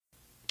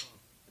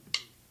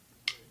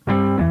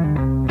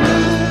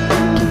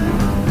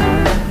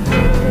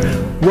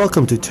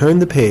welcome to Turn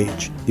the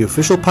Page, the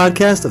official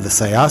podcast of the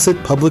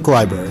Syosset Public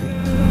Library.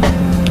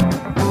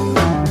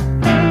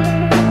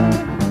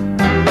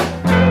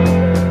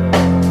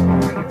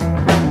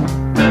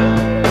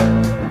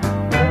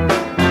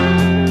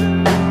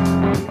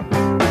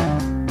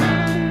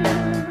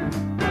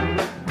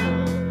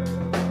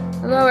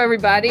 Hello,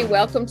 everybody.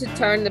 Welcome to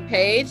Turn the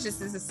Page.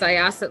 This is the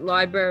Syosset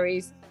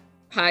Library's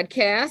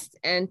podcast,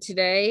 and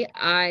today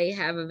I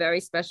have a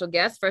very special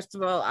guest. First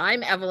of all,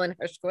 I'm Evelyn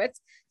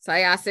Hershkowitz,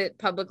 Syosset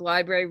Public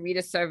Library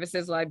Reader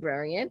Services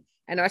Librarian,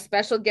 and our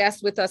special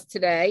guest with us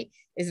today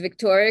is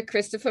Victoria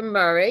Christopher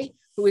Murray,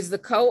 who is the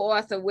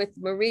co-author with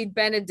Marie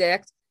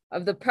Benedict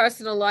of The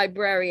Personal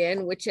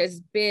Librarian, which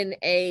has been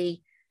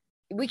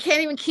we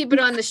can't even keep it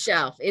on the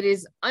shelf. It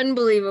is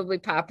unbelievably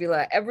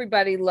popular.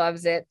 Everybody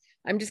loves it.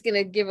 I'm just going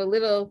to give a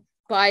little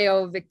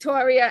bio of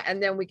Victoria,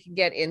 and then we can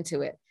get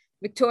into it.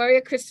 Victoria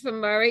Christopher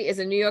Murray is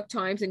a New York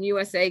Times and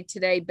USA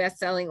Today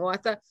best-selling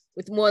author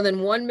with more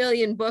than 1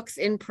 million books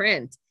in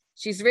print.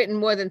 She's written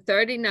more than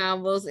 30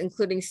 novels,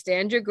 including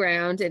Stand Your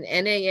Ground, an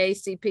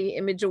NAACP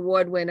Image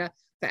Award winner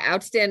for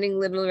outstanding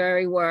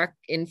literary work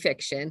in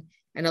fiction,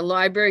 and a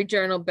Library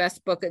Journal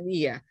Best Book of the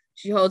Year.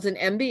 She holds an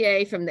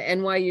MBA from the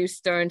NYU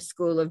Stern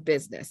School of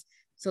Business.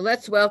 So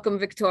let's welcome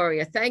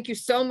Victoria. Thank you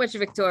so much,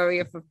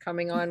 Victoria, for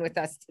coming on with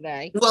us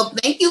today. Well,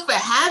 thank you for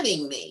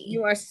having me.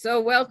 You are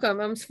so welcome.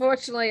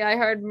 Unfortunately, I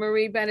heard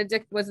Marie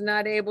Benedict was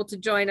not able to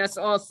join us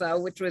also,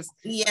 which was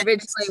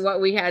originally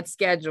what we had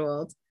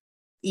scheduled.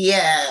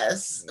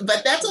 Yes,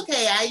 but that's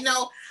okay.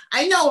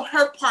 I know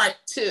her part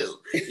too.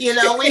 You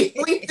know,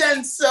 we've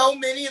done so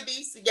many of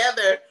these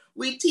together.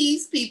 We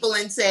tease people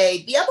and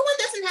say, the other one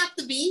doesn't have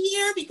to be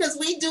here because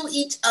we do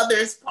each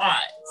other's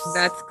parts.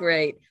 That's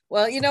great.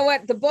 Well, you know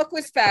what? The book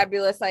was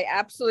fabulous. I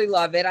absolutely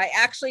love it. I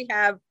actually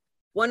have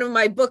one of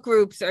my book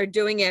groups are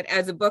doing it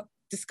as a book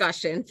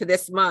discussion for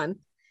this month.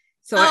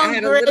 So I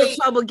had a little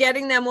trouble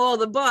getting them all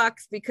the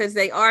books because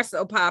they are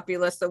so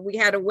popular. So we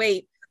had to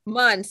wait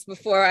months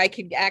before I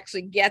could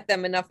actually get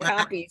them enough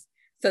copies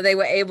so they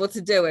were able to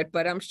do it.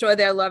 But I'm sure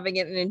they're loving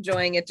it and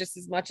enjoying it just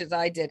as much as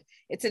I did.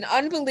 It's an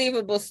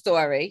unbelievable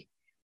story.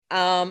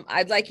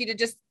 I'd like you to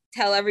just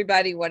tell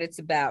everybody what it's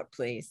about,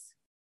 please.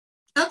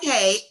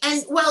 Okay.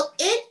 And well,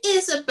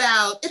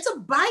 it's a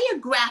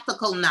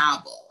biographical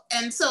novel.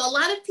 And so a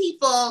lot of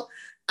people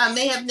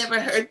may have never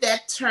heard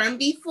that term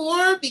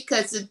before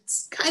because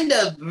it's kind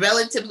of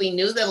relatively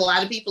new that a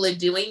lot of people are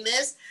doing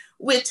this.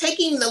 We're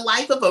taking the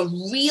life of a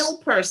real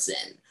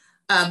person.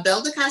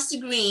 Belle DeCosta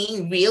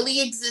Green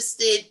really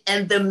existed,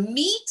 and the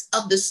meat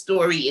of the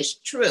story is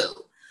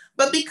true.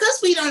 But because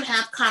we don't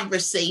have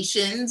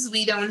conversations,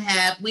 we don't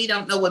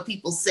know what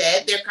people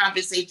said, their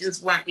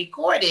conversations weren't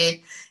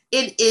recorded,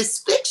 it is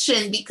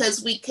fiction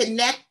because we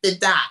connect the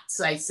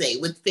dots, I say,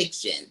 with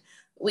fiction.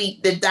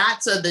 The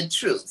dots are the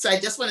truth. So I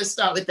just want to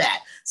start with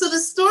that. So the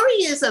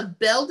story is of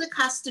Belle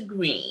DeCosta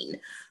Green,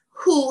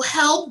 who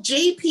helped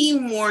J.P.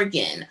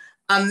 Morgan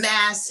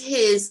amass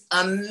his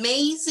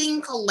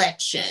amazing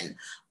collection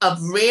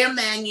of rare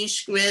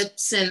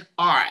manuscripts and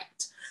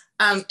art.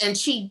 And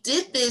she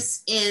did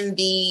this in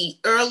the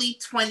early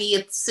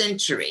 20th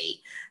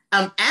century.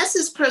 As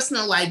his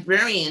personal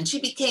librarian,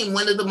 she became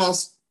one of the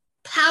most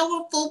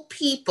powerful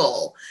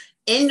people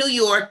in New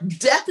York,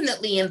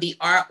 definitely in the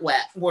art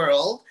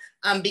world,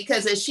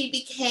 because as she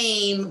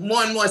became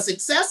more and more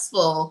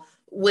successful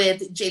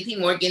with J.P.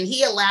 Morgan,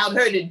 he allowed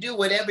her to do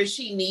whatever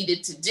she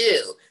needed to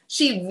do.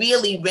 She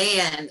really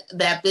ran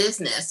that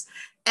business.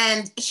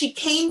 And she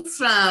came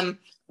from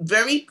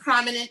very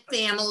prominent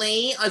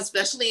family,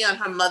 especially on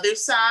her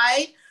mother's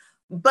side,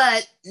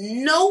 but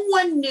no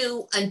one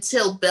knew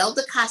until Belle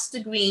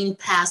DeCosta Green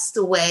passed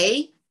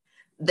away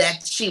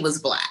that she was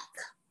Black.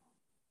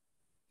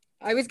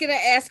 I was going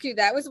to ask you,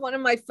 that was one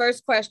of my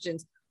first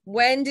questions.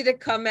 When did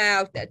it come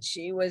out that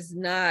she was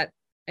not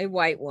a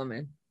white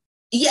woman?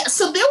 Yeah,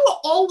 so there were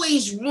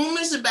always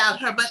rumors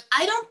about her, but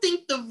I don't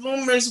think the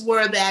rumors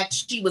were that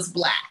she was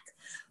Black.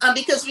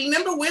 Because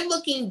remember, we're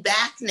looking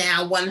back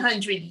now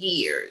 100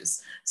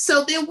 years.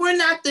 So there were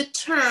not the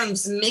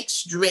terms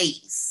mixed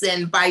race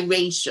and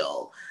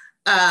biracial.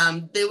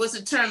 There was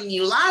a term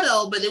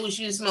mulatto, but it was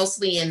used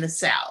mostly in the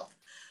South.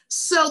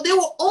 So there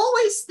were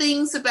always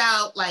things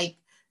about like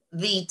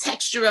the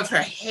texture of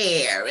her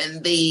hair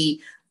and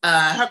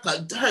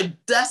her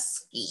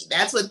dusky,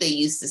 that's what they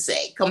used to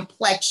say,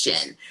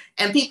 complexion.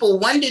 And people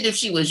wondered if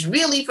she was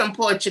really from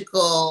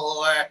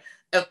Portugal or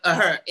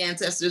her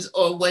ancestors,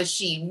 or was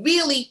she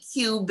really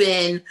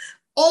Cuban?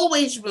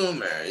 Always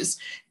rumors.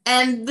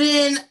 And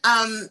then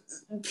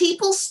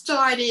people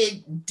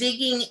started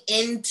digging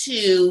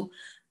into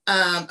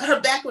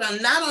her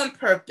background, not on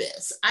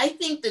purpose. I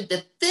think the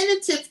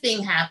definitive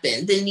thing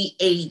happened in the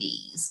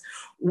 80s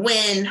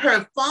when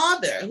her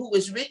father, who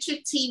was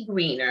Richard T.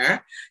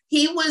 Greener,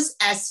 he was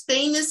as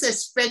famous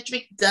as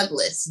Frederick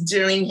Douglass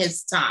during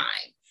his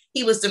time.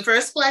 He was the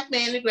first Black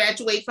man to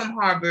graduate from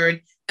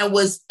Harvard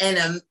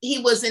and he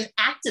was an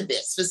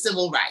activist for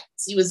civil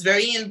rights. He was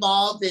very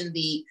involved in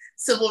the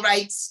civil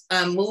rights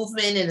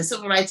movement and the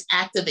Civil Rights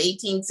Act of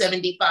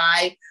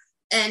 1875.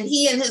 And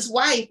he and his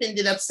wife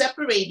ended up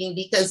separating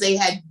because they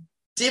had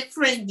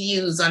different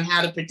views on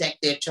how to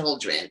protect their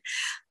children.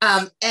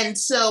 And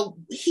so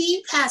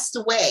he passed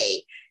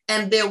away,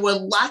 and there were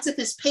lots of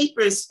his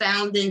papers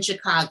found in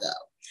Chicago.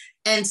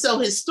 And so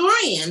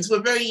historians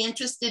were very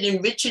interested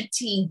in Richard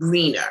T.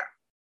 Greener.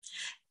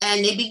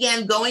 And they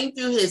began going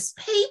through his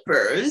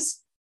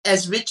papers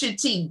as Richard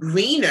T.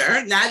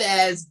 Greener, not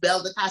as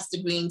Belle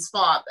DeCosta Green's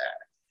father.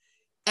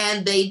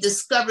 And they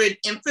discovered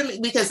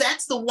information, because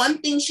that's the one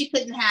thing she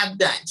couldn't have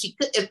done. She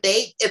could, if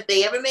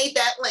they ever made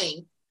that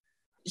link,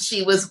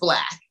 she was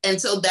Black. And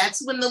so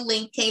that's when the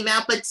link came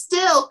out. But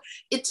still,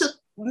 it took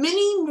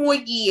many more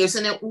years.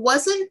 And it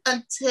wasn't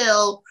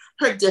until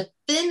her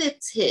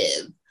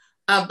definitive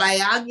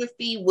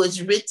biography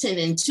was written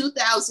in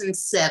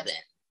 2007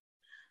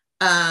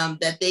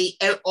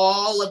 that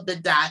all of the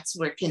dots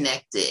were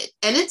connected.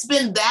 And it's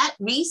been that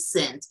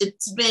recent.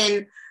 It's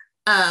been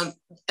at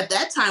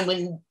that time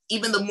when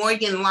even the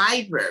Morgan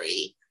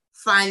Library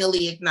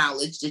finally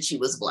acknowledged that she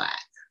was Black.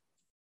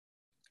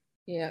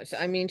 Yeah,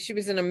 I mean, she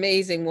was an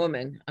amazing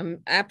woman.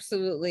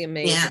 Absolutely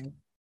amazing.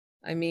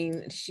 Yeah. I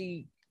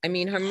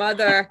mean, her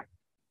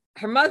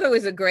mother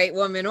was a great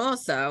woman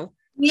also.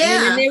 Yeah. I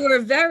mean, and they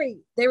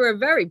were a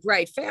very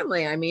bright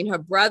family. I mean, her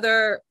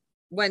brother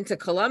went to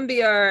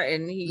Columbia,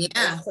 and he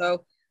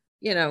also,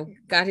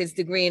 got his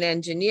degree in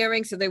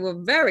engineering. So they were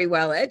very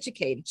well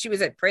educated. She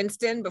was at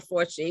Princeton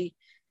before she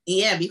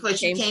came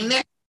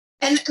there.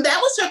 And that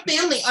was her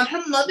family. On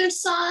her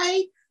mother's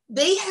side,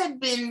 they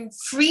had been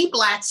free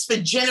Blacks for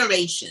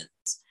generations.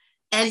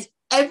 And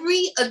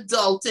every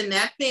adult in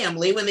that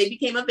family, when they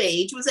became of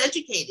age, was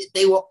educated.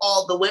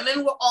 The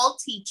women were all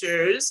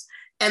teachers,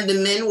 and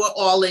the men were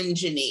all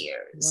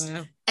engineers.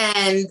 Wow.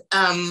 And,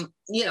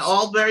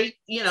 all very,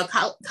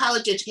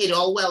 college educated,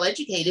 all well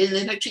educated.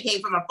 And then she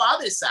came from her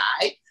father's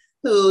side,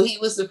 he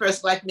was the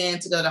first Black man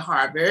to go to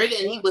Harvard,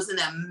 and he was an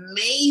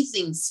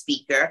amazing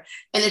speaker.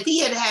 And if he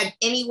had had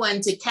anyone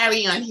to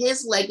carry on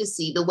his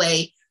legacy the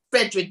way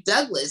Frederick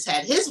Douglass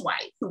had his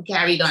wife, who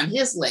carried on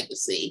his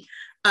legacy,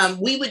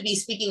 we would be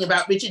speaking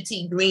about Richard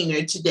T.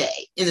 Greener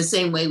today in the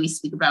same way we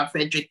speak about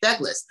Frederick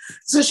Douglass.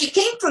 So she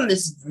came from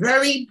this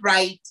very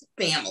bright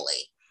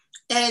family,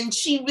 and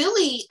she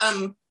really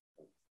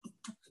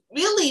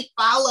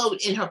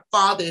followed in her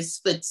father's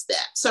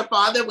footsteps. Her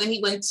father, when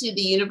he went to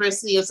the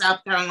University of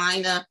South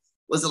Carolina,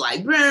 was a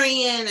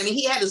librarian. I mean,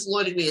 he had his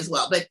law degree as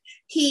well, but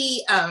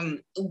he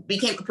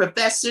became a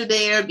professor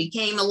there,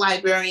 became a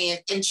librarian,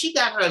 and she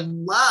got her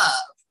love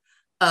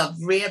of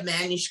rare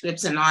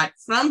manuscripts and art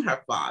from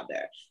her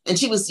father. And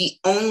she was the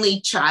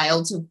only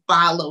child who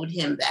followed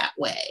him that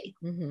way.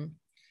 Mm-hmm.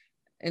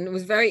 And it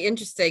was very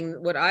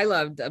interesting. What I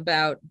loved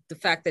about the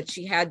fact that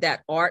she had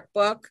that art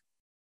book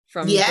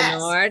from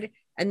Bernard,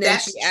 and then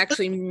she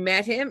actually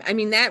met him. I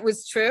mean, that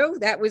was true.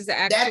 That was the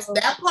actual...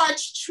 That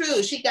part's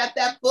true. She got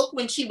that book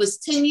when she was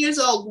 10 years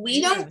old. We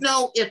don't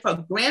know if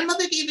her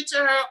grandmother gave it to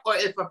her or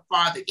if her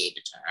father gave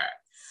it to her.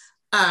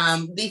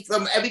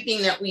 From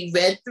everything that we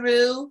read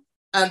through,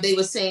 they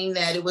were saying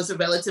that it was a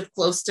relative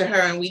close to her.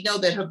 And we know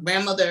that her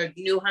grandmother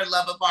knew her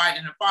love of art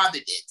and her father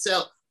did.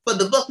 So for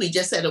the book, we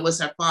just said it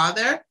was her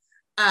father.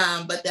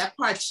 But that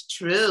part's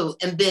true.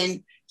 And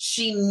then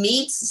she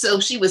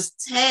was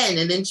 10,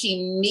 and then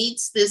she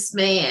meets this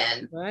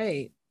man,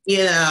 right?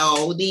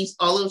 All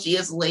those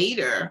years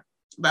later,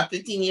 about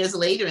 15 years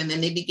later, and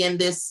then they begin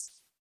this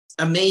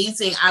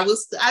amazing, I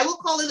will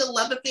call it a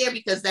love affair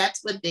because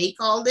that's what they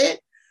called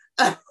it.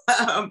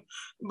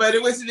 But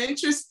it was an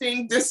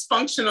interesting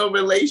dysfunctional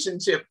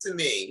relationship to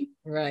me.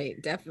 Right,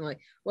 definitely.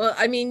 Well,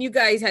 I mean, you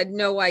guys had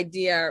no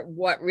idea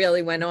what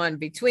really went on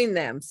between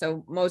them.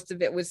 So most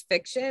of it was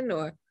fiction,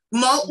 or? We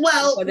have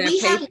letters.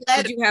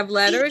 Did you have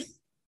letters?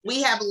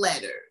 We have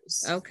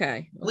letters.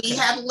 Okay. We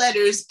have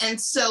letters. And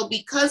so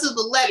because of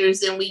the letters,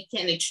 then we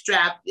can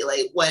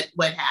extrapolate what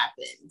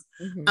happened.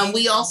 Mm-hmm.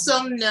 We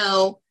also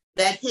know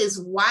that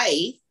his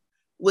wife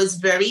was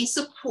very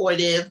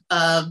supportive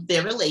of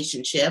their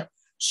relationship.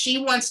 She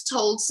once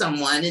told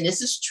someone, and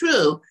this is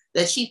true,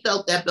 that she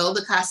felt that Belle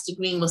DeCosta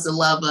Green was the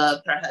love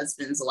of her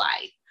husband's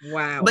life.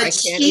 Wow. But I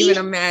can't even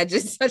imagine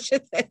such a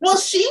thing. Well,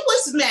 she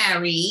was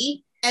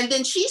married, and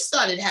then she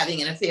started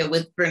having an affair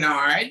with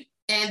Bernard,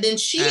 and then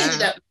she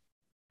ended up with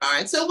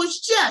Bernard. So it was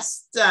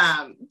just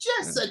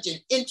such an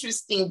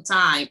interesting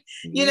time.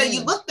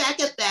 You look back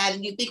at that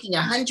and you're thinking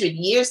 100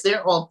 years,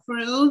 they're all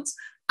prudes.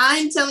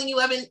 I'm telling you,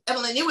 Evelyn,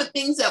 there were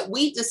things that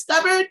we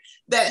discovered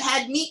that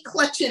had me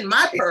clutching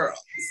my pearls.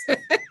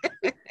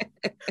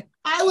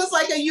 I was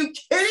like, are you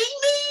kidding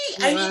me?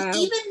 Wow. I mean,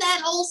 even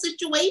that whole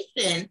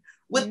situation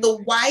with the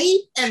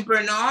wife and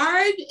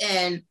Bernard,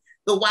 and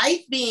the wife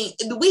we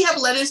have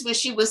letters where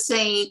she was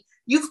saying,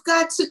 you've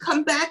got to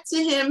come back to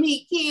him.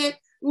 He can't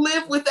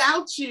live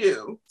without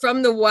you.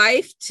 From the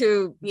wife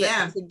to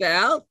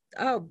Belle.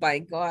 Oh my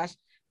gosh.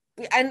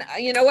 And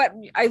you know what?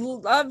 I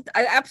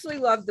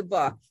absolutely loved the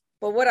book.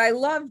 But what I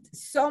loved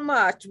so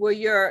much were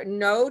your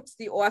notes,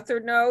 the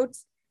author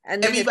notes,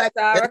 and the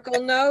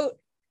historical note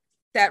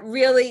that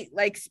really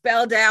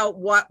spelled out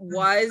what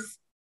was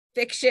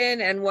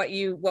fiction and what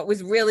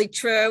was really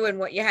true and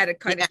what you had to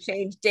kind of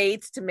change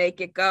dates to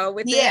make it go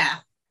with it.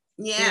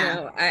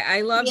 Yeah.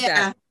 I love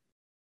that.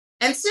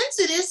 And since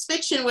it is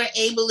fiction, we're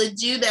able to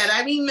do that.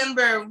 I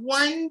remember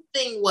one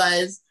thing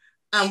was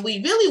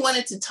we really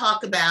wanted to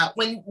talk about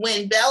when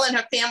Belle and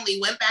her family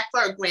went back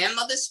for her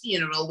grandmother's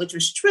funeral, which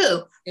was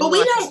true, but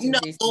we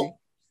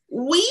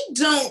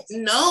don't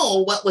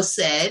know what was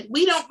said.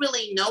 We don't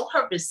really know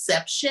her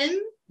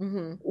reception.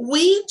 Mm-hmm.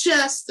 We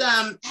just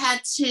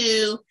had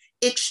to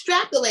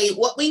extrapolate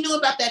what we knew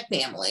about that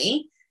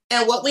family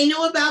and what we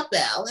knew about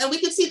Belle. And we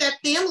could see that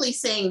family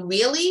saying,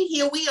 really,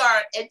 here we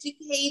are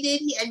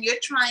educated and you're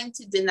trying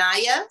to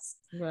deny us.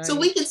 Right. So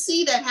we could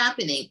see that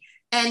happening.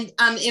 And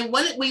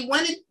we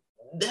wanted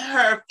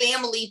her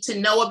family to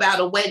know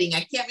about a wedding.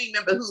 I can't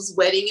remember whose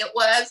wedding it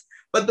was,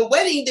 but the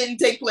wedding didn't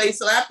take place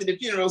till after the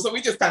funeral. So we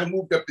just kind of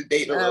moved up the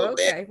date a little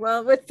bit.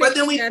 Well, but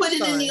then we put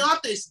it in the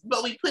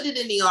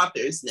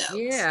author's notes.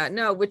 Yeah,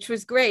 no, which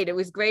was great. It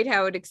was great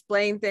how it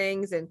explained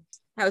things and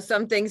how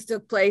some things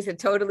took place at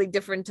totally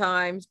different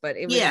times, but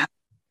it was,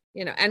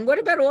 and what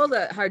about all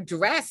her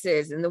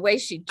dresses and the way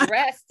she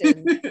dressed?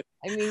 And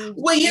I mean,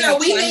 well,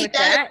 we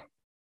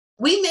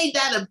made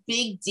that a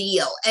big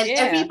deal, and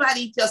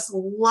everybody just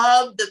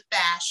loved the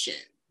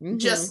fashion,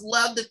 just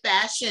loved the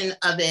fashion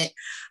of it.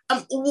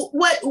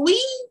 What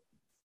we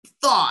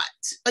thought,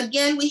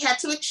 again, we had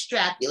to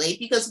extrapolate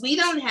because we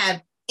don't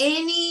have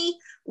any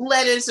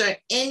letters or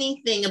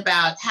anything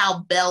about how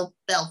Belle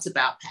felt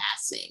about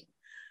passing.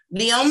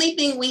 The only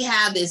thing we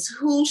have is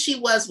who she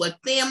was, what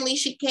family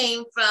she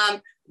came from,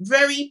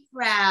 very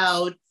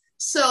proud.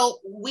 So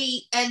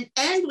we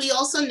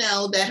also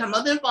know that her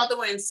mother and father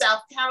were in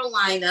South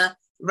Carolina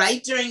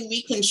right during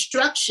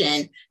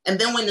Reconstruction. And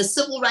then when the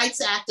Civil Rights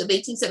Act of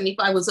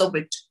 1875 was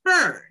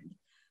overturned,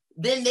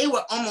 then they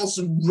were almost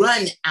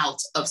run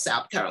out of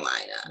South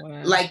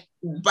Carolina, like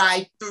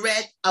by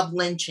threat of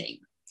lynching.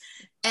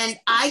 And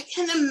I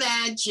can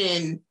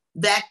imagine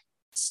that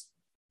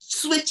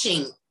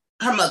switching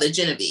her mother,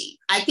 Genevieve.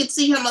 I could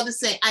see her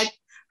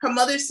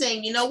mother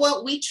saying, you know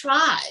what, we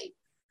tried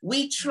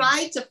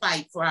to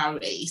fight for our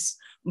race,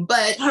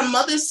 but her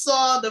mother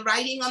saw the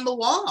writing on the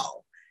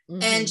wall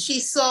and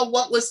she saw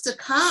what was to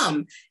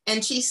come.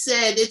 And she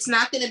said, it's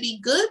not going to be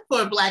good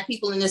for Black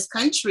people in this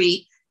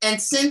country.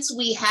 And since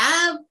we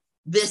have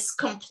this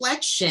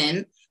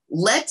complexion,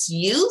 let's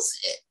use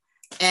it.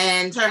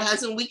 And her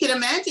husband, we can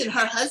imagine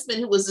her husband,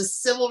 who was a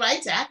civil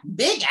rights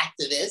big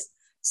activist,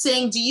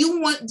 saying, do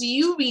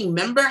you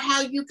remember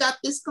how you got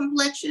this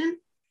complexion?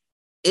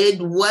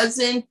 It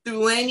wasn't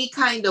through any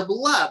kind of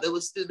love. It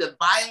was through the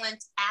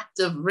violent act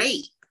of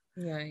rape.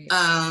 Right.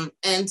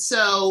 And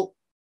so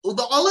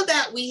all of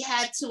that we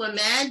had to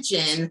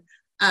imagine.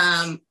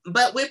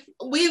 But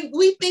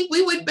we think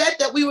we would bet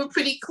that we were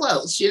pretty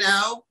close,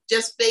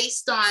 just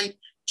based on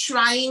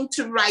trying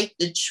to write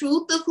the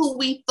truth of who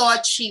we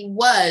thought she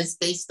was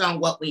based on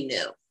what we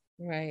knew.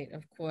 Right,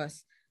 of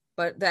course.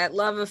 But that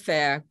love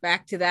affair,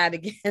 back to that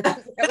again,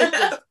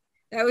 that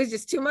was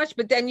just too much.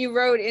 But then you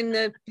wrote in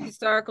the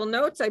historical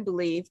notes, I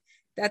believe,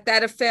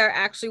 that affair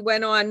actually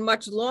went on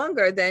much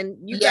longer than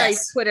you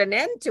guys put an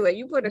end to it.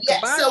 You put a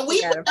kibosh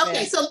to that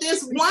affair. So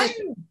there's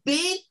one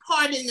big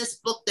part in this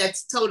book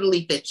that's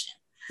totally fiction.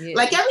 Yeah.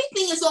 Like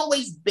everything is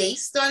always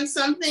based on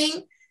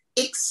something,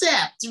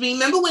 except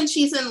remember when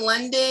she's in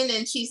London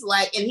and she's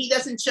like, and he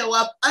doesn't show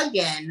up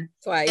again.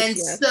 Twice,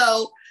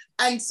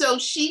 and so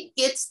she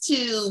gets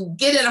to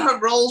get in her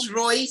Rolls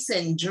Royce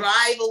and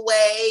drive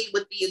away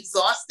with the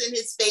exhaust in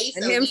his face.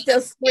 And him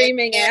still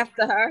screaming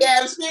after her.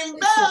 Yeah, screaming,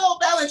 Belle,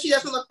 Belle, and she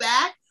doesn't look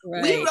back.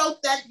 Right. We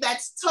wrote that.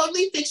 That's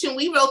totally fiction.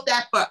 We wrote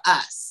that for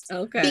us.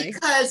 Okay.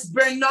 Because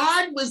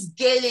Bernard was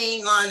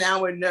getting on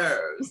our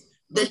nerves.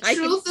 The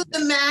truth of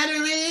the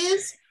matter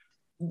is,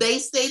 they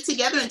stayed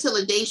together until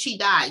the day she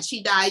died.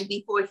 She died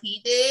before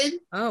he did.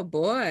 Oh,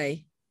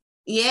 boy.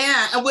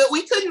 Yeah, and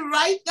we couldn't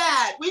write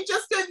that. We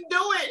just couldn't do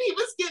it. He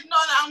was getting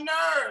on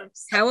our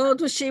nerves. How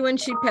old was she when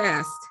she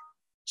passed?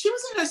 She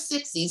was in her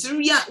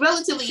 60s, young,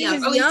 relatively young.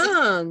 She was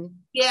young. 60s.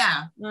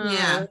 Yeah,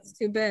 yeah. That's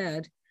too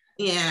bad.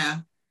 Yeah.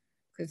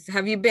 Because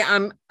have you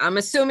been? I'm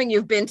assuming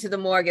you've been to the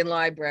Morgan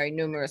Library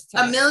numerous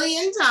times. 1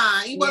 million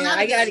times. Well,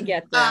 I got to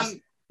get there.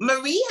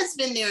 Marie has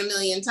been there 1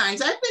 million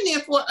times. I've been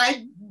there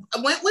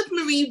I went with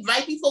Marie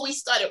right before we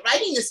started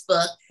writing this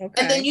book. Okay.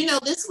 And then,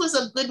 this was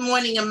a Good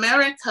Morning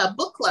America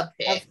book club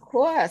pick. Of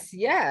course,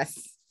 yes.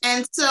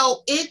 And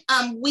so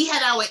we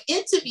had our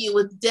interview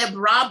with Deb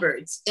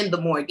Roberts in the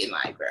Morgan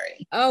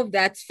Library. Oh,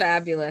 that's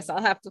fabulous. I'll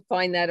have to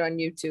find that on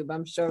YouTube,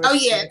 I'm sure. Oh,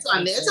 yeah, it's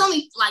on there. It's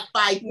only like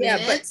 5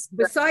 minutes.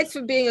 But besides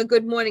for being a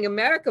Good Morning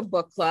America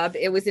book club,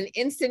 it was an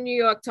instant New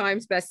York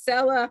Times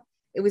bestseller.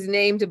 It was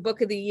named a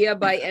Book of the Year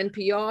by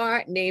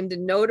NPR, named a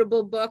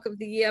Notable Book of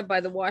the Year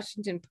by the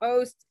Washington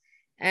Post.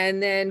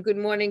 And then Good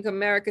Morning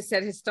America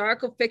said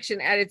historical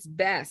fiction at its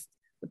best.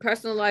 The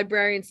personal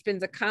librarian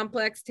spins a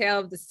complex tale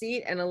of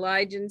deceit and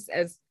allegiance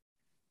as,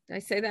 did I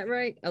say that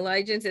right?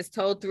 Allegiance is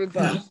told through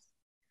books.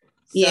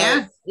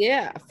 Yeah.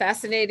 Yeah, a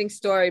fascinating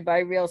story by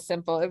Real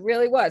Simple. It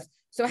really was.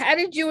 So how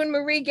did you and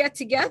Marie get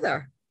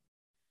together?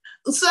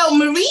 So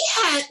Marie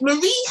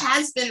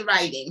has been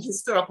writing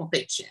historical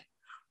fiction.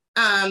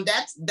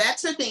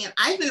 That's her thing. And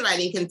I've been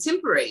writing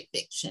contemporary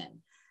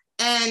fiction.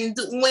 And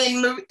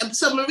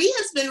Marie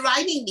has been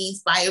writing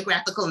these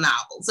biographical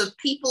novels of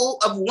people,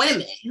 of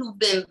women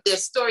their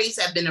stories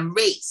have been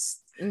erased.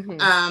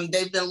 Mm-hmm.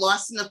 They've been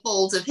lost in the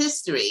folds of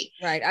history.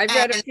 Right. I've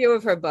read a few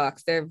of her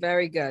books. They're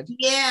very good.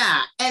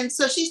 Yeah. And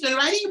so she's been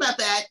writing about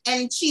that.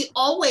 And she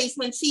always,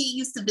 when she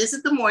used to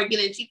visit the Morgan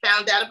and she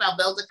found out about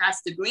Belle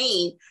DeCosta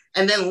Green,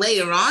 and then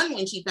later on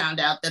when she found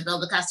out that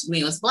Belle DeCosta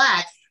Green was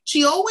Black,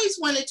 she always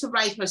wanted to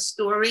write her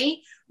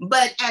story.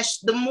 But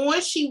the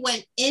more she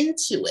went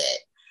into it,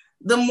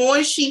 the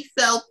more she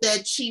felt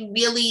that she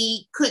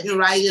really couldn't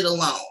write it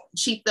alone.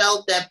 She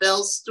felt that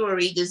Belle's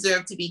story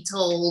deserved to be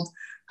told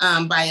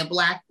by a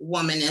Black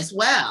woman as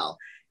well.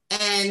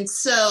 And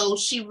so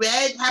she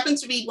happened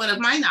to read one of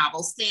my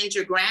novels, Stand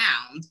Your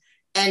Ground.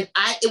 And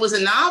it was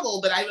a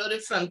novel, but I wrote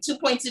it from 2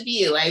 points of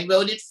view. I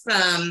wrote it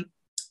from,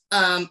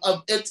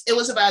 it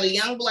was about a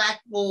young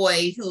Black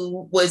boy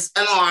who was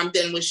unarmed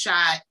and was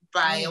shot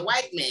by a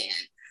white man.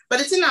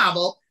 But it's a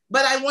novel,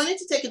 but I wanted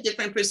to take a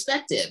different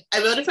perspective.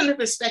 I wrote it from the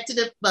perspective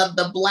of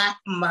the Black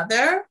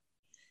mother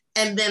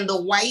and then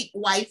the white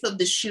wife of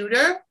the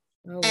shooter.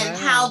 Oh, and wow.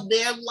 How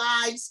their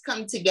lives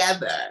come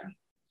together.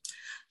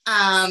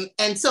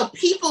 And so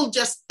people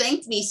just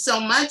thanked me so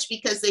much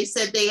because they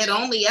said they had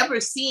only ever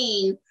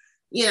seen,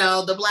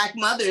 the Black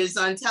mothers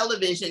on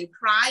television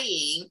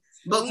crying,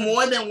 but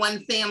more than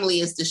one family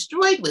is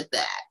destroyed with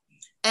that.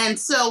 And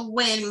so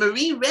when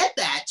Marie read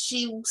that,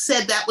 she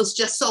said that was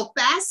just so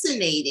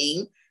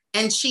fascinating.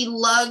 And she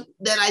loved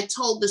that I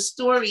told the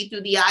story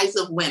through the eyes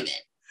of women.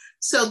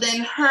 So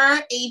then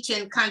her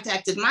agent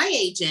contacted my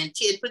agent.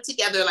 She had put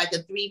together like a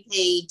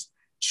 3-page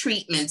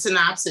treatment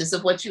synopsis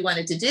of what she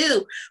wanted to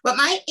do. But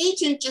my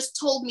agent just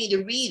told me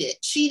to read it.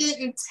 She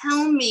didn't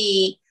tell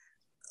me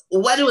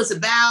what it was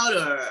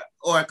about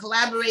or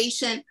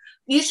collaboration.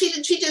 She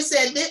just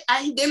said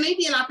that there may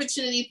be an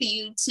opportunity for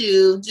you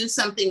to do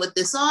something with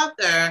this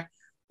author.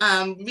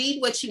 Read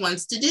what she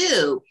wants to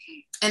do.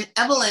 And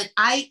Evelyn,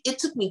 it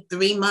took me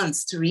 3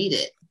 months to read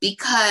it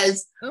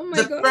because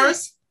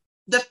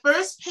the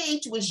first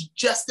page was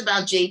just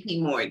about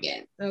JP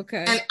Morgan.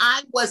 Okay. And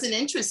I wasn't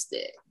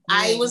interested.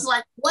 I was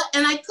like, what?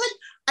 And I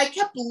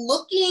kept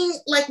looking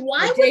like,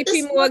 why would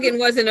JP Morgan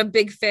wasn't a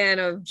big fan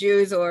of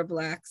Jews or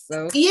Blacks.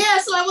 So yeah.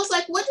 So I was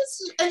like, what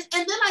is, and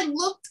then I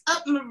looked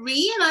up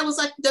Marie and I was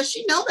like, does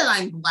she know that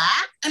I'm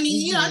Black? I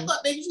mean, I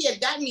thought maybe she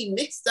had gotten me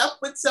mixed up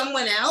with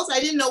someone else. I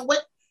didn't know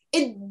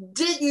it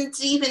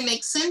didn't even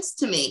make sense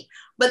to me.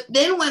 But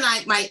then when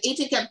my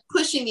agent kept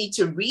pushing me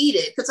to read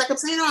it, because I kept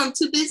saying, I'm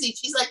too busy.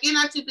 She's like, you're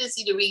not too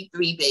busy to read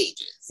 3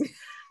 pages.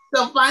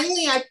 So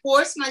finally, I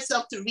forced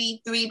myself to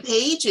read 3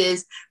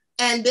 pages.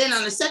 And then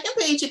on the second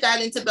page, it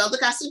got into Belle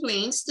DeCosta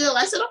Green. Still,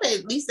 I said, okay,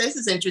 at least this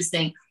is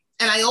interesting.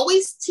 And I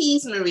always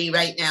tease Marie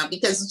right now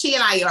because she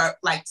and I are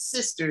like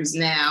sisters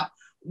now.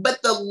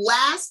 But the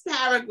last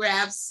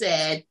paragraph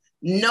said,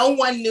 no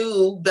one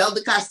knew Belle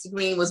DeCosta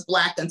Green was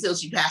Black until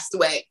she passed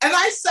away. And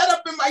I sat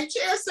up in my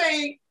chair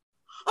saying,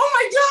 oh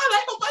my God,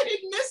 I hope I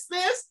didn't miss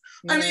this.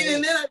 Right. I mean,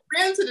 and then I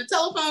ran to the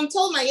telephone,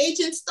 told my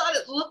agent,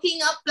 started looking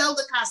up Belle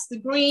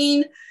DeCosta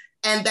Green.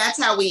 And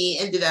that's how we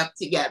ended up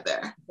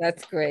together.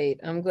 That's great.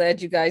 I'm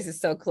glad you guys are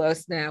so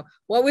close now.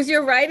 What was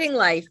your writing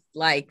life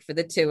like for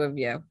the two of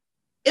you?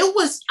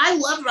 I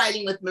love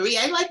writing with Marie.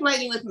 I like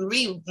writing with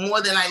Marie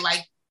more than I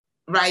like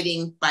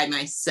writing by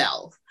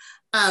myself.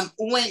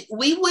 When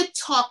we would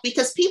talk,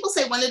 because people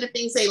say one of the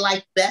things they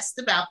like best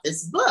about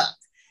this book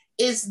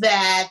is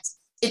that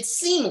it's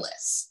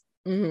seamless.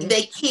 Mm-hmm.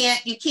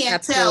 You can't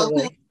Absolutely. Tell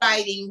who's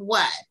writing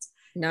what.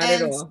 Not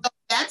at all. So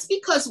that's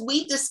because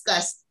we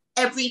discussed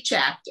every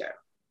chapter.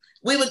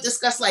 We would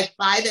discuss like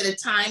 5 at a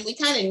time. We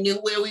kind of knew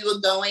where we were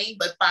going,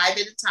 but 5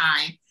 at a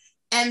time.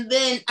 And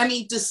then,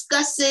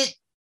 discuss it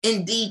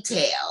in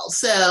detail.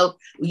 So,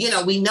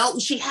 we know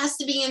she has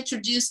to be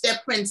introduced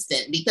at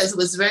Princeton because it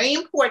was very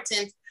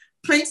important.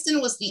 Princeton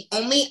was the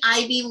only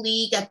Ivy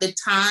League at the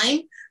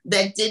time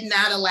that did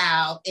not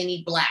allow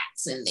any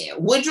Blacks in there.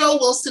 Woodrow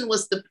Wilson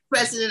was the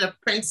president of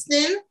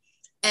Princeton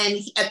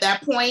at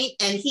that point,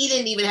 and he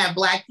didn't even have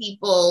Black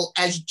people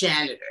as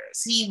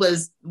janitors. He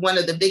was one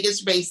of the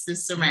biggest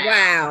racists around.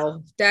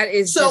 Wow, that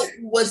is so it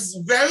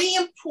was very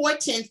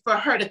important for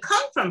her to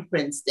come from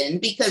Princeton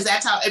because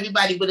that's how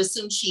everybody would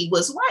assume she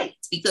was white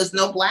because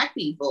no Black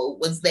people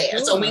was there.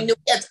 Sure. So we knew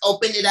we had to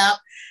open it up.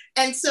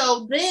 And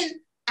so then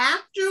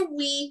after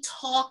we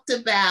talked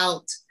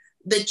about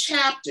the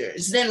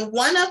chapters, then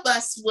one of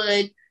us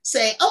would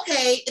say,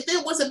 okay, if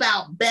it was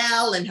about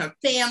Belle and her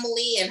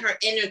family and her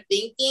inner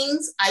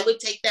thinkings, I would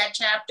take that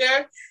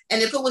chapter.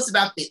 And if it was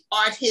about the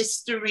art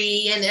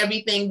history and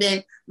everything,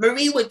 then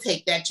Marie would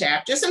take that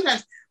chapter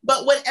sometimes.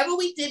 But whatever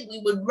we did,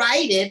 we would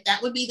write it.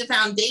 That would be the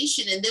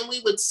foundation. And then we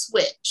would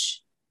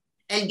switch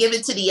and give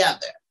it to the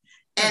other.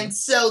 And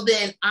so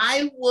then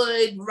I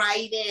would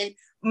write in,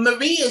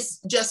 Marie is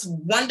just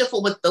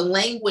wonderful with the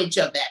language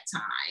of that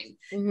time.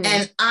 Mm-hmm.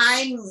 And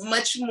I'm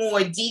much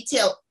more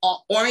detail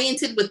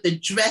oriented with the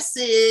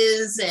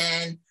dresses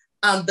and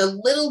the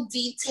little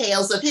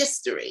details of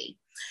history.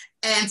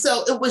 And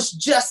so it was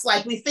just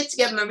like we fit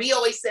together. Marie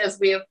always says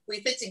we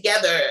fit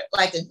together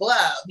like a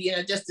glove,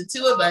 just the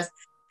two of us.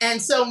 And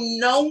so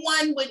no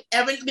one would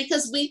ever,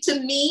 because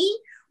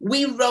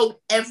we wrote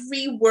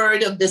every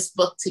word of this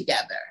book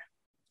together.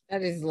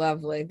 That is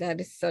lovely. That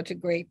is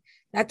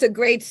that's a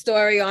great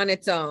story on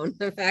its own.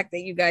 The fact that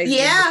you guys did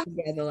it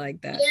together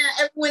like that.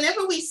 Yeah.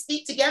 Whenever we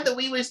speak together,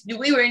 we were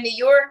in New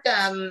York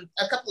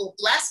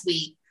last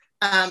week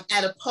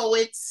at a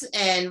poets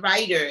and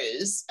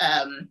writers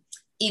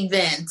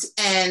event,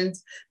 and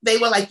they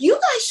were like, you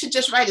guys should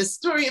just write a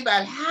story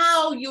about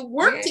how you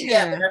work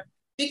together,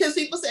 because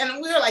people said,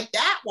 and we were like,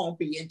 that won't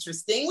be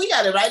interesting, we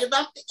got to write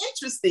about the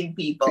interesting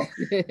people.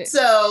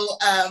 So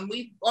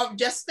we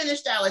just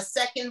finished our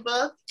second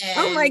book, and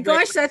oh my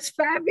gosh, that's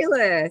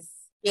fabulous.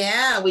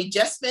 Yeah, we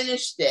just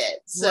finished it.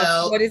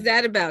 So what is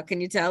that about? Can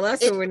you tell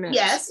us? Or we're not?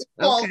 Yes, it's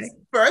called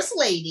First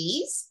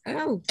Ladies.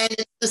 Oh. And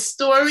it's the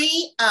story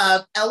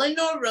of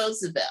Eleanor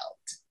Roosevelt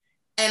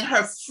and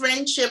her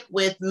friendship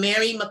with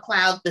Mary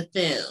McLeod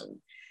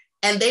Bethune.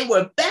 And they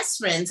were best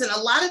friends. And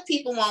a lot of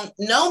people won't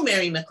know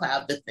Mary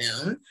McLeod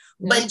Bethune,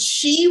 but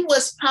she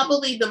was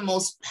probably the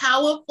most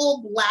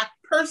powerful Black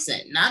person,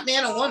 not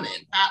man or woman,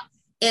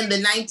 in the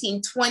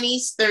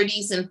 1920s,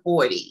 30s, and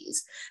 40s.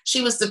 She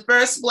was the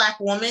first Black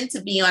woman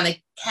to be on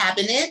a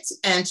cabinet,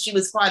 and she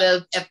was part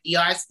of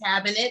FDR's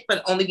cabinet,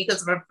 but only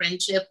because of her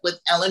friendship with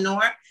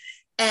Eleanor.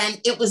 And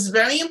it was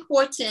very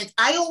important.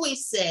 I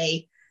always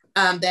say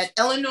that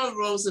Eleanor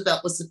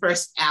Roosevelt was the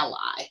first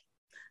ally.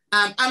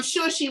 I'm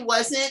sure she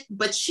wasn't,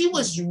 but she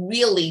was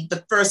really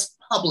the first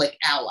public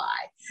ally.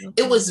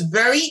 It was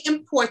very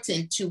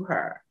important to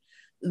her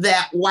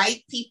that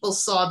white people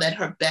saw that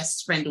her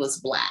best friend was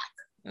Black.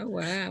 Oh,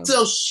 wow.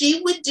 So she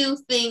would do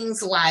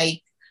things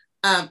like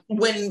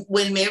when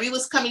Mary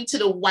was coming to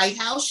the White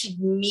House,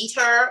 she'd meet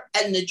her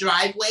in the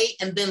driveway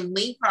and then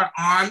link her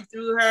arm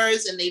through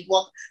hers, and they'd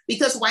walk,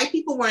 because white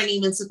people weren't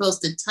even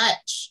supposed to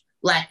touch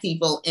Black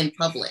people in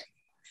public.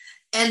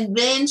 And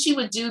then she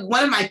would do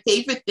one of my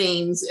favorite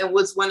things, it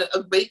was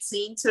a great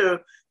scene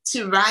to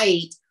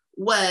write,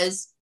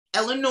 was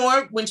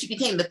Eleanor, when she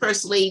became the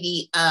first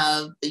lady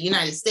of the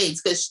United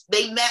States, because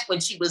they met when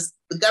she was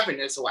the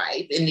governor's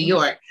wife in New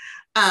York.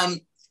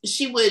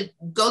 She would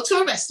go to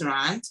a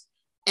restaurant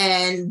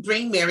and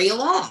bring Mary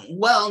along.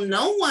 Well,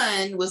 no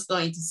one was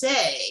going to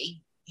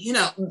say,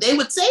 they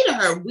would say to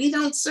her, we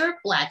don't serve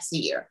Blacks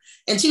here.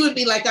 And she would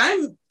be like,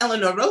 I'm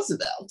Eleanor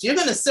Roosevelt. You're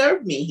going to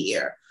serve me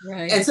here.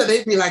 Right. And so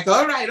they'd be like,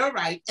 all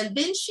right. And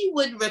then she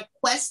would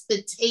request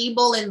the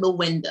table in the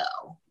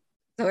window.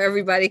 So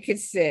everybody could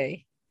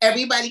see.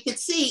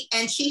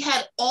 And she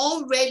had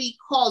already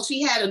called.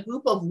 She had a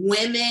group of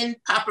women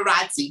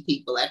paparazzi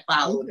people that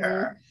followed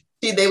her.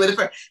 They were the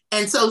first.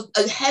 And so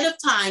ahead of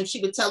time, she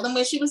would tell them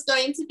where she was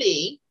going to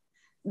be.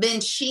 Then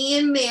she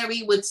and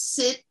Mary would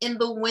sit in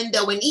the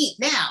window and eat.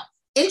 Now,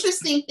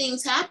 interesting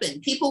things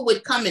happened. People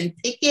would come and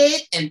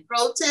picket and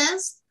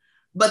protest,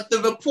 but the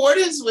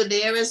reporters were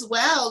there as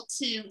well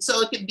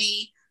so it could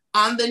be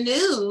on the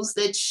news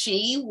that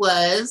she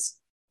was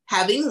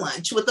having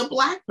lunch with a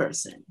Black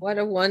person. What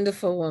a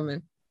wonderful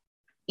woman.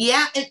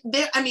 Yeah,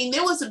 there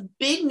was a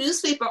big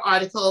newspaper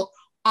article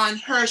on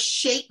her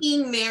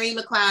shaking Mary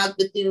McLeod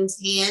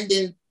Bethune's hand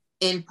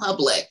in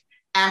public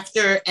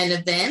after an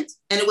event.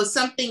 And it was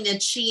something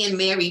that she and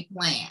Mary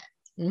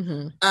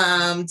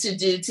planned to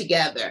do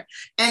together.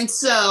 And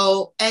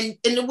so,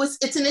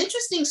 it's an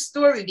interesting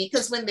story,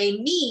 because when they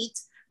meet,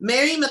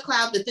 Mary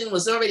McLeod Bethune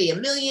was already a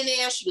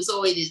millionaire. She was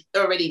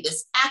already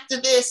this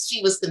activist.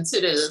 She was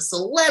considered a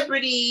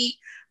celebrity.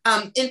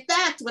 In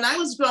fact, when I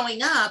was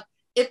growing up,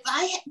 if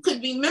I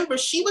could remember,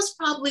 she was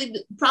probably,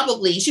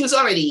 she was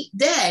already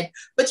dead,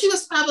 but she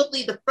was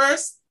probably the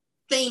first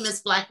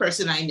famous Black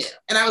person I knew.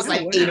 And I was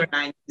 8 or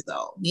 9 years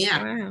old.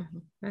 Yeah.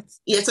 Wow.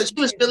 So she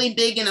was really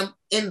big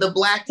in the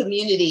Black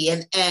community.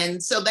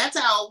 And so that's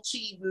how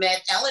she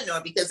met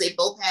Eleanor, because they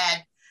both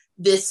had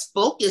this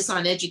focus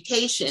on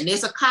education.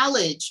 There's a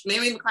college,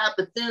 Mary McLeod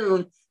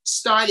Bethune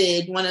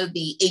started one of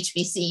the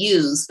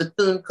HBCUs,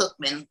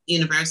 Bethune-Cookman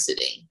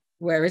University.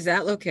 Where is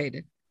that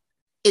located?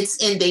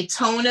 It's in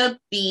Daytona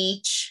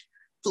Beach,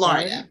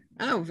 Florida.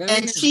 Oh, very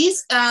And nice.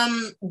 she's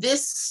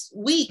this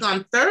week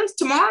on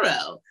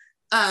tomorrow,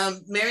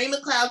 Mary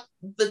McLeod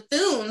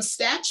Bethune's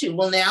statue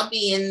will now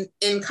be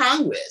in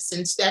Congress,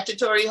 in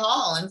Statutory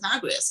Hall in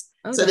Congress.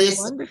 Oh, so there's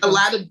wonderful. a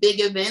lot of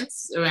big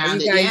events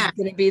around it. Are you guys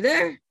going to be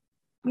there?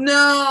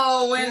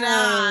 No, we're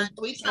not.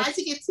 We tried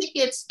to get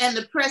tickets, and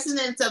the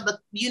president of the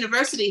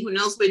university, who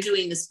knows we're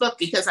doing this book,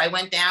 because I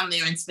went down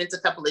there and spent a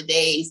couple of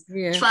days,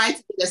 tried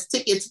to get us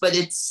tickets, but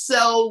it's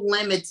so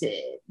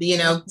limited,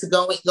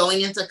 to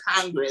going into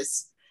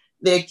Congress.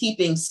 They're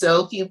keeping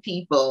so few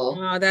people.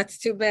 Oh, that's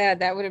too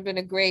bad. That would have been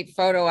a great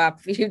photo op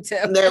for you too.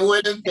 That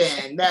would have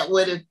been. That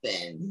would have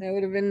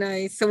been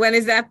nice. So when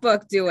is that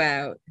book due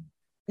out?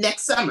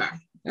 Next summer.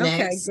 Okay,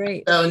 next.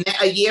 great. So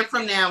a year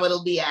from now,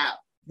 it'll be out.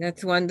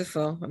 That's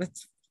wonderful.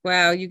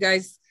 Wow, you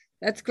guys,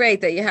 that's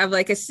great that you have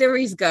like a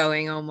series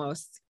going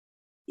almost.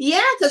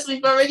 Yeah, because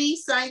we've already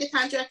signed a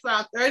contract for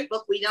our third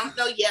book. We don't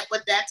know yet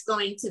what that's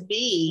going to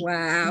be.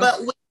 Wow.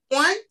 But we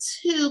want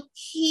to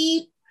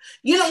keep,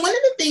 one of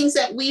the things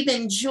that we've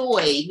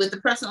enjoyed with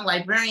the Personal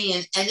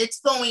Librarian, and it's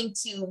going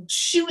to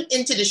shoot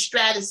into the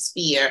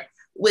stratosphere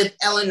with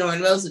Eleanor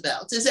and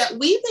Roosevelt, is that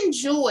we've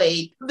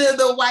enjoyed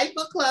the white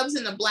book clubs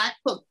and the black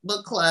book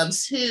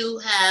clubs who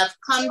have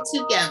come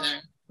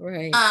together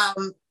Right.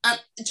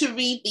 To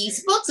read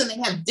these books, and they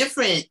have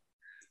different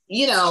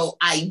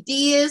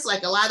ideas.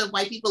 Like a lot of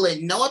white people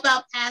didn't know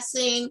about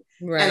passing,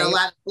 Right. and a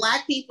lot of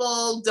Black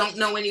people don't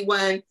know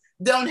anyone,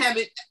 don't have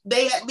it.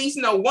 They at least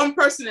know one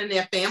person in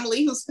their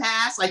family who's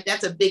passed. Like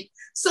that's a big,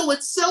 so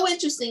it's so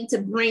interesting to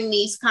bring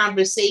these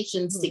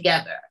conversations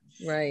together.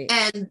 Right.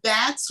 And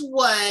that's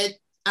what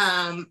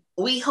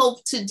we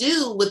hope to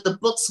do with the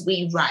books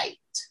we write.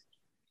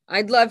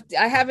 I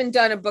haven't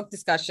done a book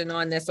discussion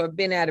on this or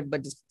been at a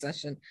book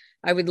discussion.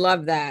 I would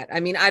love that.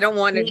 I mean, I don't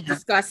want to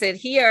discuss it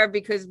here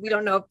because we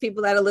don't know if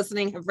people that are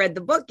listening have read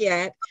the book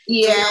yet.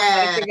 Yeah. So we don't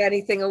want to give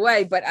anything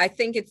away, but I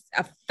think it's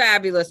a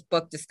fabulous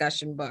book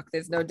discussion book.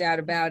 There's no doubt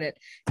about it.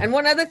 And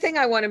one other thing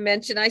I want to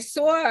mention, I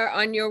saw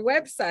on your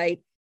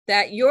website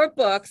that your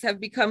books have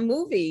become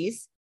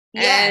movies.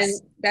 Yes.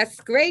 And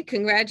that's great.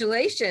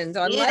 Congratulations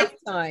on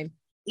Lifetime.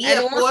 Yeah,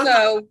 and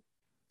also,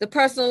 the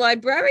Personal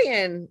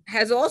Librarian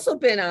has also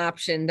been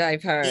optioned,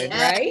 I've heard,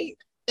 right?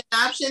 An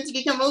option to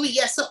become a movie.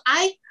 Yes. So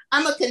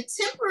I'm a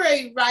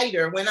contemporary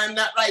writer when I'm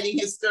not writing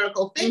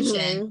historical fiction.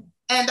 Mm-hmm.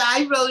 And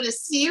I wrote a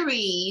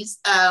series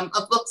of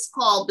books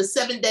called The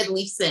Seven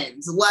Deadly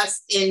Sins: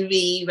 Lust,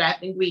 Envy, Wrath,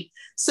 and Greed.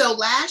 So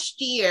last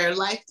year,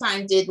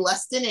 Lifetime did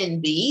Lust and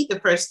Envy,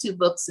 the first two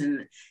books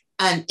in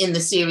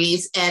the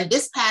series. And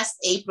this past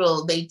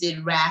April, they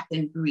did Wrath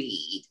and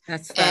Greed.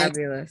 That's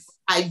fabulous.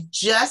 And I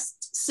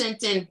just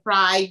sent in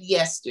Pride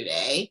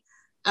yesterday.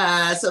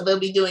 So they'll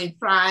be doing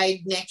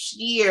Pride next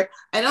year.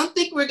 I don't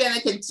think we're going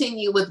to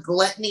continue with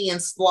Gluttony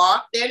and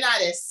Sloth. They're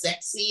not as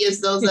sexy as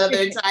those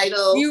other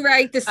titles. You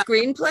write the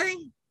screenplay?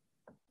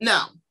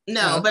 No,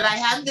 but I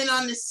have been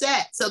on the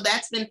set. So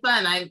that's been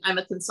fun. I'm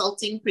a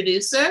consulting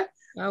producer.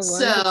 Oh,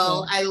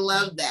 so I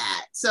love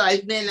that. So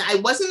I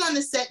wasn't on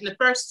the set in the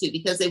first two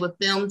because they were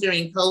filmed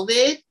during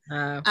COVID.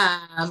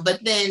 But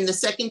then the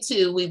second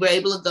two, we were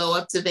able to go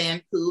up to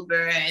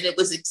Vancouver, and it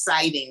was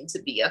exciting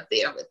to be up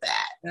there with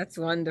that. That's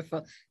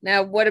wonderful.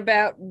 Now,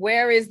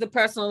 where is the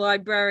Personal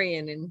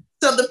Librarian?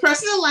 So the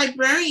Personal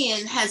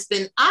Librarian has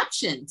been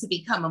optioned to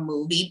become a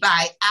movie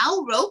by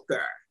Al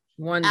Roker.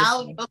 Wonderful.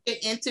 Al Roker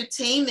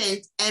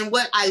Entertainment. And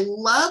what I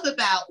love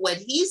about what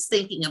he's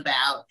thinking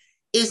about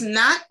is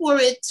not for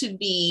it to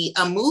be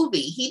a movie.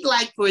 He'd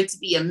like for it to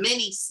be a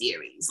mini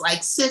series,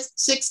 like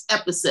six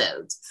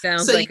episodes.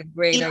 Sounds like a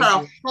great idea.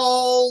 Her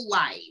whole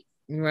life.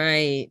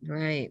 Right.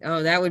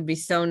 Oh, that would be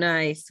so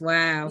nice.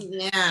 Wow.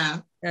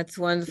 Yeah. That's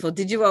wonderful.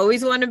 Did you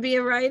always want to be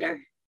a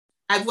writer?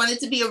 I've wanted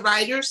to be a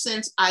writer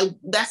since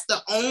that's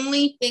the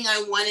only thing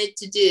I wanted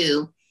to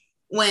do.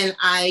 When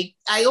I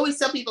always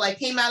tell people I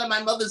came out of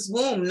my mother's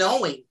womb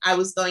knowing I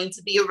was going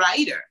to be a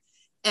writer.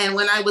 And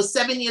when I was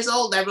 7 years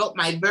old, I wrote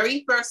my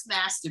very first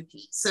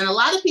masterpiece. And a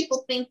lot of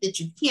people think that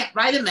you can't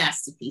write a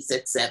masterpiece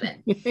at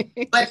 7.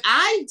 But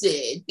I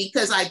did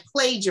because I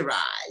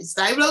plagiarized.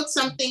 I wrote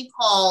something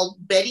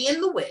called Betty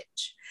and the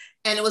Witch.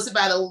 And it was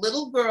about a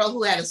little girl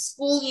who had a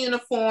school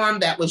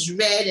uniform that was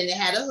red and it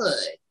had a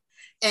hood.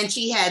 And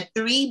she had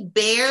 3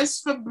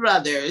 bears for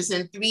brothers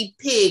and 3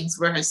 pigs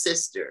were her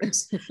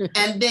sisters.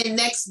 And then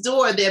next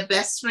door, their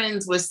best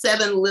friends were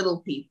 7 little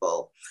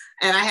people.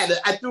 And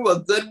I threw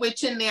a good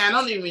witch in there. I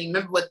don't even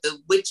remember what the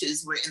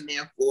witches were in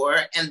there for,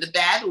 and the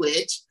bad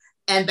witch.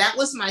 And that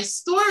was my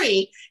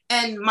story.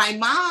 And my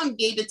mom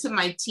gave it to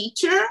my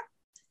teacher.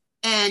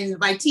 And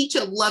my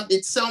teacher loved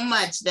it so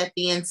much that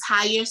the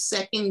entire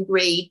 2nd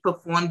grade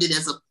performed it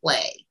as a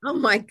play. Oh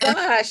my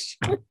gosh.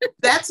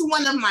 That's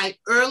one of my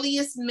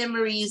earliest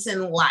memories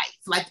in life.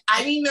 Like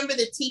I remember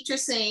the teacher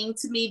saying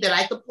to me that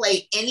I could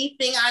play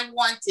anything I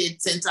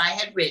wanted since I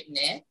had written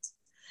it.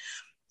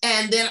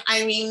 And then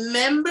I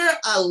remember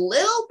a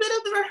little bit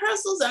of the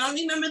rehearsals. I don't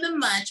remember them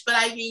much, but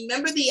I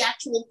remember the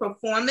actual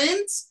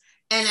performance.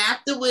 And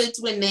afterwards,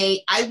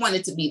 I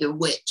wanted to be the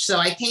witch. So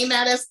I came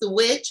out as the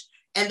witch.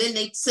 And then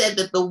they said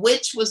that the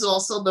witch was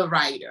also the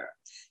writer.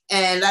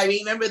 And I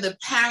remember the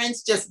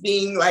parents just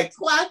being like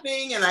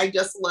clapping, and I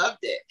just loved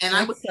it. And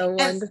I was so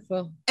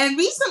wonderful. And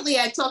recently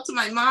I talked to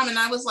my mom, and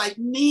I was like,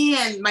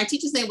 man, my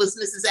teacher's name was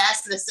Mrs.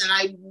 Asness. And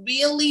I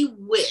really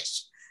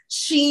wish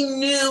she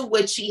knew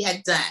what she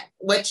had done,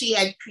 what she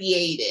had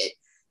created.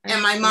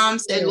 And my mom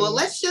said, well,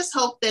 let's just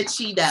hope that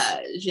she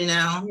does,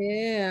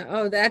 Yeah.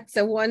 Oh, that's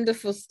a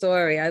wonderful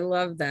story. I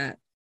love that.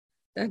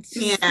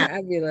 That's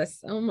fabulous.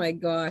 Oh my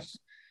gosh.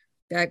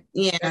 That's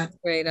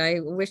great. I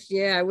wish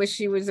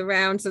she was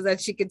around so that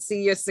she could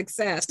see your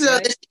success. So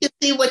that she could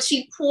see what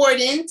she poured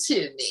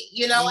into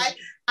me.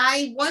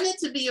 I wanted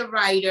to be a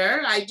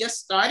writer. I just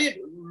started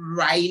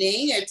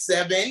writing at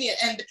 7.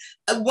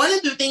 And one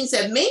of the things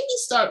that made me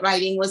start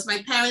writing was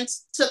my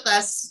parents took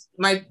us,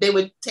 they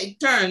would take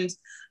turns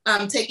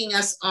taking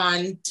us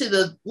on to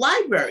the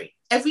library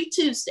every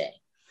Tuesday.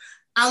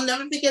 I'll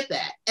never forget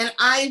that. And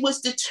I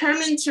was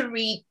determined to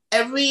read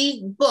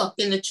every book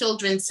in the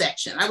children's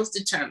section. I was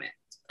determined.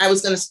 I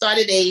was going to start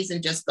at A's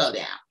and just go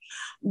down.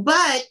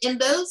 But in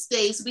those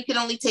days, we could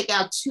only take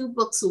out 2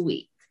 books a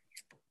week.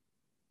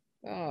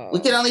 Oh. We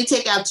could only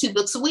take out 2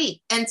 books a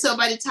week. And so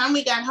by the time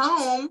we got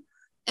home,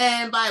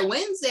 and by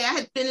Wednesday, I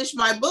had finished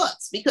my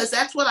books because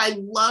that's what I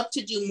love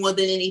to do more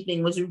than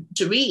anything was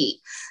to read.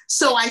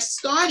 So I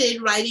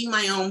started writing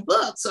my own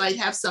book so I'd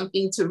have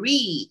something to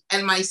read.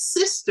 And my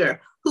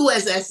sister, who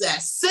is as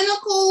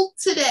cynical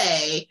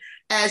today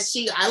as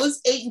I was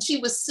 8 and she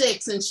was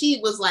 6, and she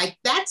was like,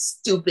 that's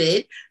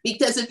stupid,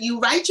 because if you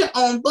write your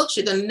own books,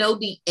 you're going to know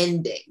the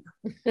ending.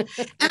 And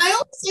I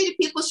always say to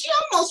people, she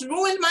almost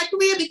ruined my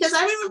career, because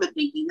I remember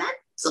thinking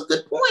that's a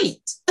good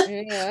point.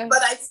 Yeah.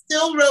 But I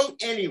still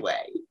wrote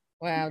anyway.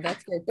 Wow,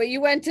 that's good. But you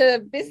went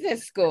to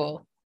business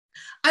school.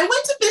 I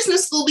went to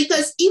business school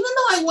because even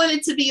though I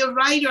wanted to be a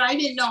writer, I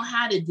didn't know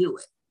how to do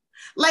it.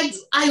 Like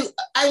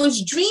I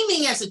was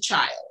dreaming as a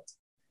child.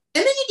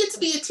 And then you get to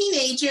be a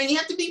teenager and you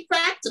have to be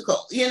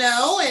practical,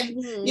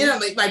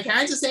 and, my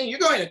parents are saying, you're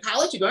going to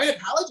college, you're going to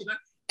college.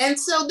 And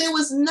so there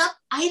was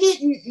I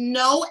didn't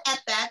know at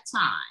that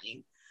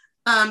time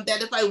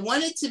that if I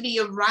wanted to be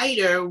a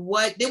writer,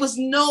 I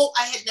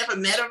had never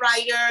met a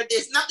writer.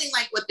 There's nothing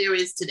like what there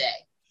is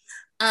today.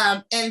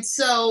 And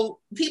so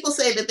people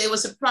say that they were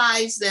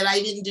surprised that I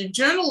didn't do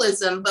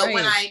journalism, but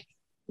right.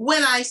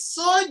 when I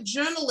saw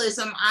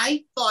journalism,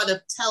 I thought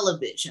of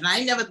television.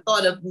 I never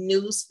thought of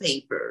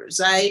newspapers.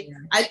 I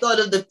thought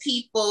of the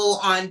people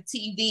on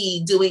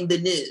TV doing the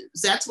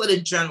news. That's what a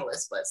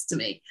journalist was to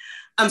me.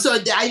 So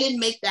I didn't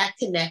make that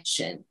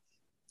connection.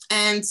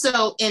 And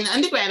so in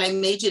undergrad, I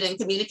majored in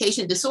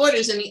communication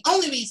disorders. And the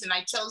only reason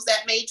I chose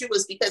that major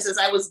was because as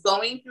I was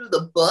going through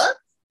the book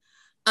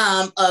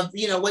of,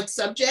 what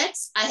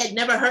subjects, I had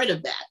never heard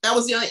of that. That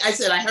was I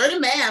said, I heard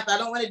of math. I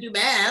don't want to do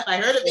math. I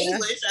heard of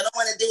English. I don't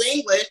want to do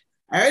English.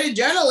 I heard of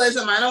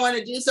journalism. I don't want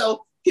to do.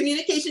 So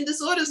communication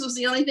disorders was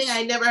the only thing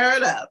I never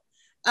heard of.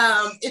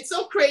 It's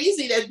so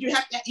crazy that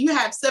you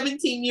have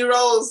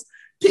 17-year-olds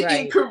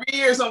picking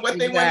careers on what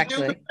they want to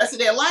do for the rest of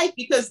their life,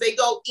 because they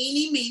go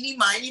eeny, meeny,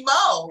 miny,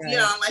 mo,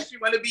 unless you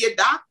want to be a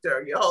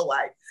doctor your whole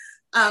life.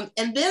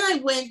 And then I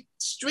went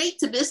straight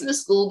to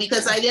business school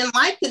because I didn't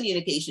like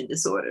communication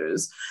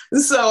disorders.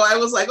 So I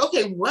was like,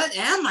 okay, what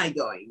am I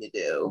going to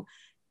do?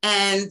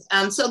 And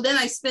so then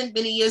I spent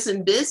many years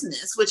in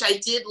business, which I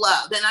did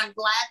love. And I'm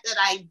glad that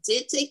I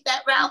did take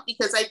that route,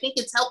 because I think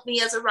it's helped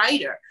me as a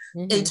writer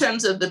in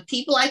terms of the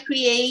people I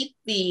create,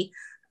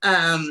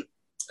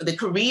 the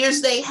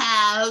careers they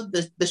have,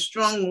 the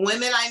strong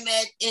women I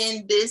met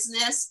in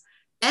business,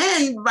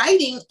 and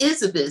writing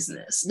is a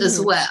business as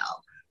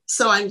well.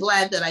 So I'm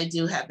glad that I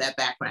do have that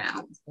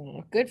background.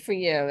 Oh, good for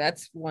you.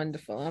 That's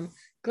wonderful. I'm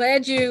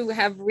glad you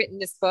have written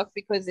this book,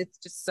 because it's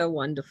just so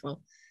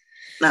wonderful.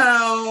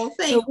 Oh,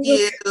 thank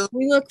you.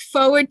 We look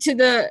forward to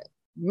the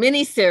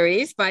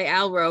miniseries by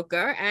Al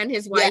Roker and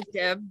his wife,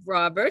 Deb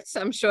Roberts.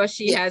 I'm sure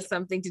she has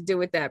something to do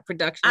with that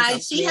production.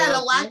 She had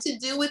a lot to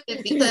do with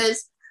it,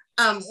 because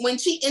when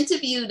she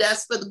interviewed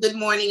us for the Good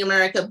Morning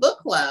America Book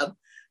Club,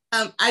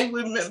 I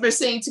remember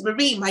saying to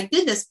Marie, my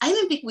goodness, I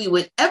didn't think we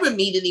would ever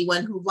meet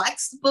anyone who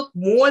likes the book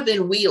more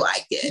than we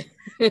like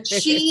it.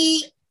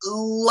 She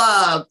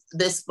loved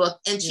this book,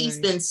 and she's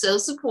been so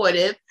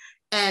supportive.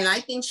 And I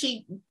think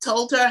she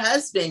told her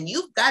husband,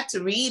 you've got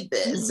to read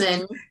this.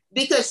 And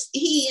because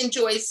he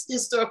enjoys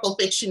historical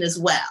fiction as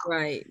well.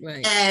 Right.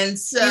 And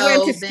so he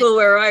went to school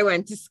where I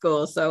went to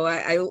school. So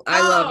I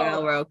love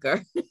Al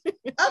Roker.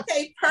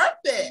 Okay,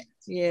 perfect.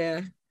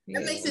 Yeah.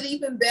 That makes it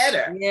even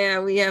better. Yeah,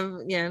 we have,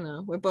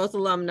 we're both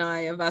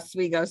alumni of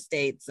Oswego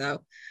State.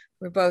 So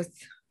we're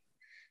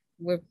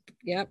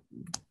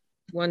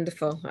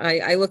wonderful.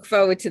 I look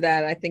forward to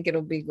that. I think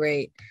it'll be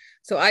great.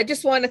 So I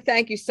just want to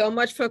thank you so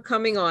much for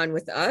coming on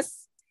with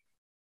us.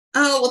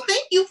 Oh, well,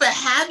 thank you for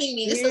having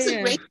me. This was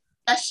a great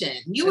discussion.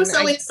 You were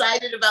so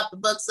excited about the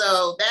book.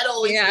 So that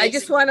always I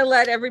just want to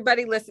let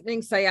everybody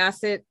listening,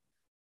 Syosset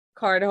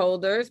card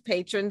holders,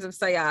 patrons of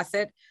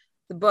Syosset,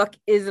 the book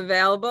is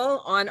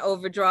available on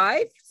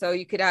Overdrive, so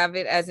you could have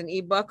it as an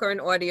ebook or an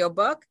audio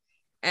book.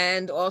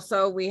 And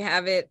also we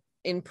have it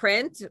in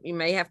print. You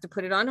may have to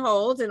put it on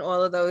hold in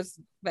all of those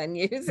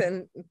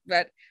venues,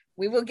 but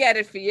we will get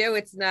it for you.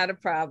 It's not a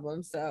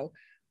problem. So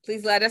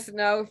please let us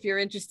know if you're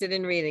interested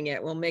in reading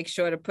it. We'll make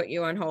sure to put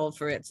you on hold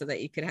for it so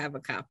that you can have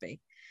a copy.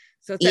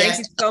 So thank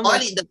you so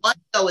much. The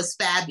audio is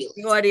fabulous.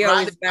 The audio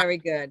is very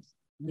good.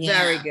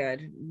 Very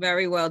good.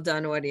 Very well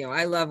done audio.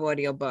 I love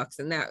audiobooks,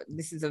 and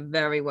this is a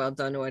very well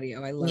done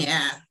audio. I love it.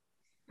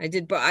 I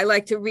did, but I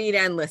like to read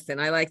and listen.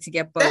 I like to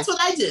get both. That's what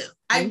I do.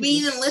 I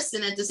read and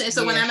listen at the same.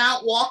 So when I'm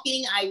out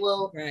walking, I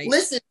will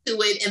listen to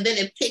it, and then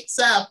it picks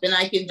up, and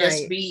I can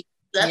just read.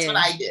 That's what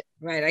I do.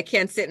 Right. I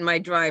can't sit in my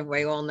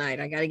driveway all night.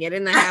 I got to get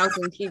in the house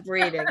and keep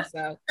reading.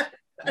 So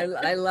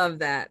I love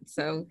that.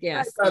 So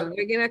yes, so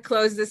we're going to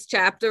close this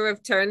chapter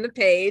of Turn the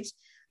Page,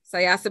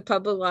 Syosset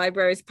Public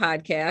Library's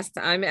podcast.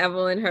 I'm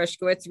Evelyn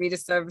Hershkowitz, Reader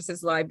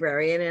Services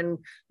Librarian, and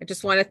I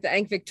just want to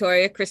thank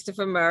Victoria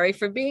Christopher Murray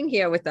for being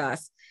here with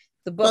us.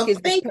 The book is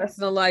The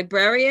Personal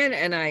Librarian,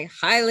 and I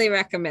highly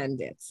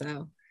recommend it.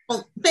 So,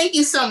 well, thank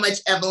you so much,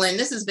 Evelyn.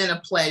 This has been a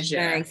pleasure.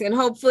 Thanks. And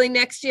hopefully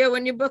next year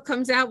when your book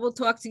comes out, we'll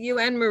talk to you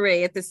and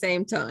Marie at the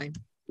same time.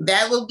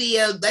 That will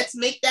be let's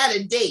make that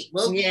a date.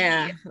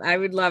 Yeah, I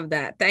would love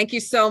that. Thank you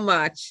so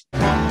much.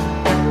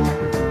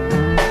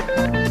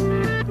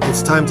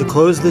 It's time to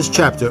close this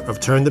chapter of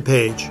Turn the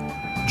Page.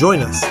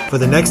 Join us for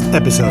the next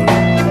episode.